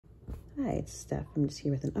Hi, it's Steph. I'm just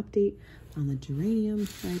here with an update on the geranium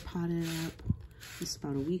that I potted up just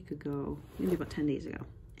about a week ago, maybe about 10 days ago,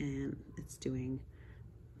 and it's doing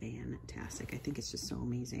fantastic. I think it's just so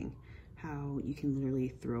amazing how you can literally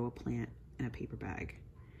throw a plant in a paper bag,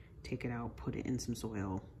 take it out, put it in some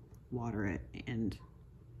soil, water it, and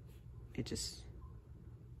it just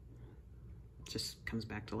comes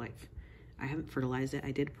back to life. I haven't fertilized it.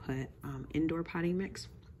 I did put indoor potting mix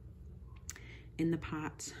in the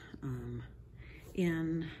pots, and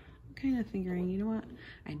I'm kind of figuring, you know what,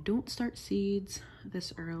 I don't start seeds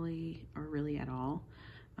this early or really at all,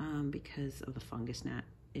 because of the fungus gnat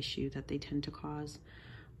issue that they tend to cause.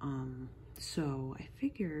 So I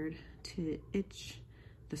figured to itch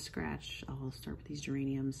the scratch, I'll start with these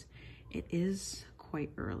geraniums. It is quite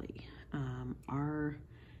early. Our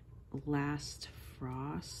last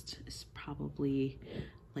frost is probably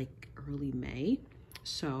like early May.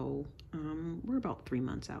 So we're about 3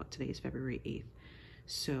 months out. Today is February 8th.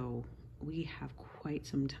 So we have quite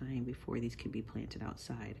some time before these can be planted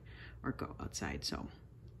outside or go outside. So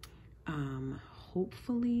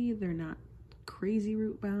hopefully they're not crazy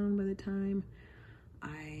root bound by the time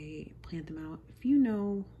I plant them out. If you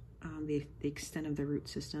know the extent of the root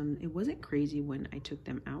system, it wasn't crazy when I took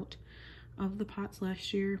them out of the pots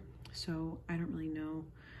last year. So I don't really know.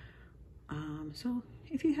 So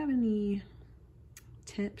if you have any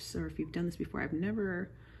tips, or if you've done this before, I've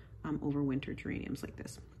never overwintered geraniums like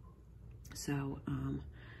this. So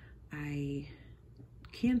I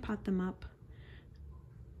can pot them up,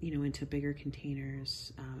 you know, into bigger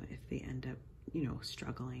containers if they end up, you know,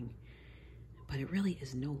 struggling, but it really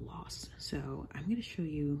is no loss. So I'm going to show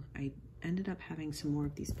you, I ended up having some more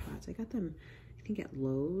of these pots. I got them, I think at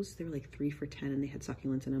Lowe's. They were like 3 for $10 and they had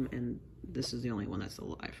succulents in them, and this is the only one that's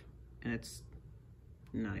still alive, and it's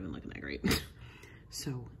not even looking that great.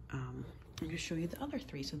 So I'm going to show you the other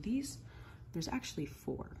 3. So these, there's actually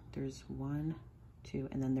 4. There's 1, 2,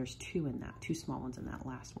 and then there's 2 in that, 2 small ones in that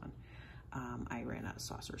last one. I ran out of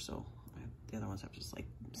saucer, so the other ones have just like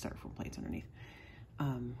styrofoam plates underneath.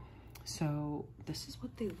 So this is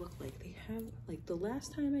what they look like. They have, like, the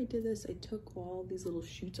last time I did this, I took all these little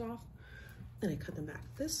shoots off and I cut them back.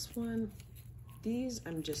 This one, these,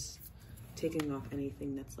 I'm just taking off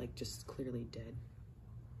anything that's like just clearly dead.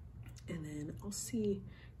 And then I'll see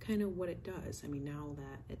kind of what it does. I mean, now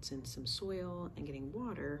that it's in some soil and getting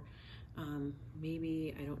water,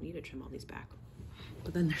 maybe I don't need to trim all these back.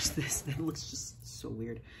 But then there's this that looks just so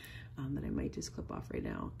weird, that I might just clip off right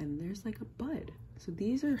now. And there's like a bud. So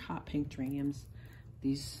these are hot pink geraniums.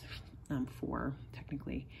 These 4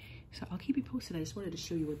 technically. So I'll keep you posted. I just wanted to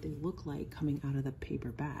show you what they look like coming out of the paper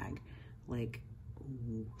bag. Like,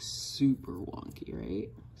 ooh, super wonky, right?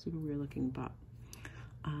 Super weird looking, but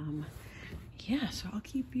yeah, so I'll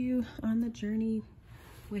keep you on the journey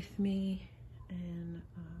with me. And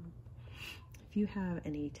if you have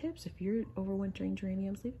any tips, if you're overwintering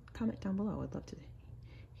geraniums, leave a comment down below. I'd love to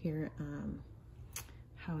hear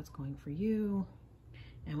how it's going for you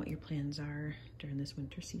and what your plans are during this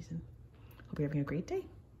winter season. Hope you're having a great day.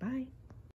 Bye.